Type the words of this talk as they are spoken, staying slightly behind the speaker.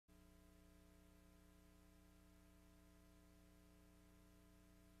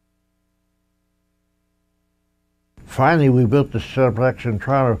finally we built the Cineplex in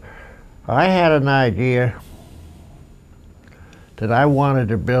Toronto. I had an idea that I wanted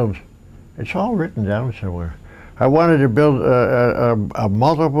to build, it's all written down somewhere. I wanted to build a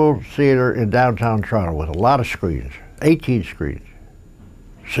multiple theater in downtown Toronto with a lot of screens, 18 screens,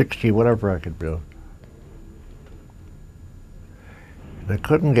 60, whatever I could build. And I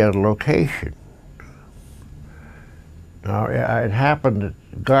couldn't get a location. Now, it happened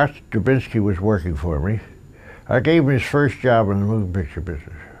that Garth Drabinsky was working for me. I gave him his first job in the moving picture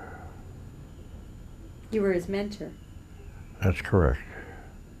business. You were his mentor. That's correct.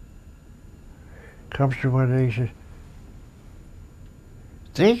 Comes to one day, he says,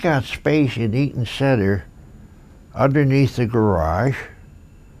 they got space in Eaton Center underneath the garage,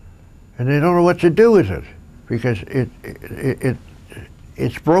 and they don't know what to do with it because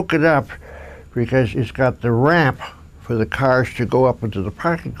it's broken up because it's got the ramp for the cars to go up into the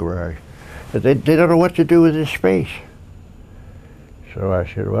parking garage. But they don't know what to do with this space. So I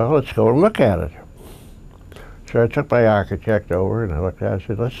said, well, let's go and look at it. So I took my architect over and I looked at it and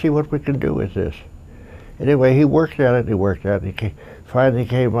said, let's see what we can do with this. Anyway, he worked at it, and he finally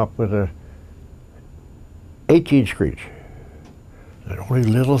came up with 18 screens. They're only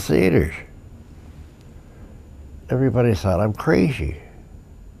little theaters. Everybody thought I'm crazy.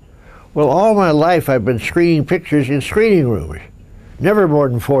 Well, all my life I've been screening pictures in screening rooms. Never more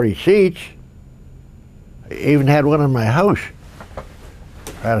than 40 seats. I even had one in my house.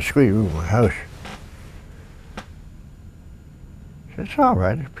 I had a screening room in my house. It's all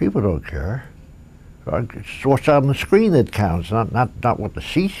right, people don't care. It's what's on the screen that counts, not what the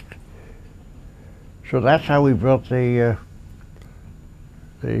seats. So that's how we built the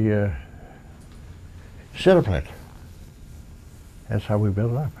Cineplex. That's how we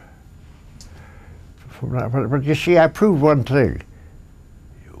built it up. But you see, I proved one thing.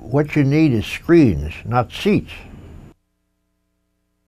 What you need is screens, not seats.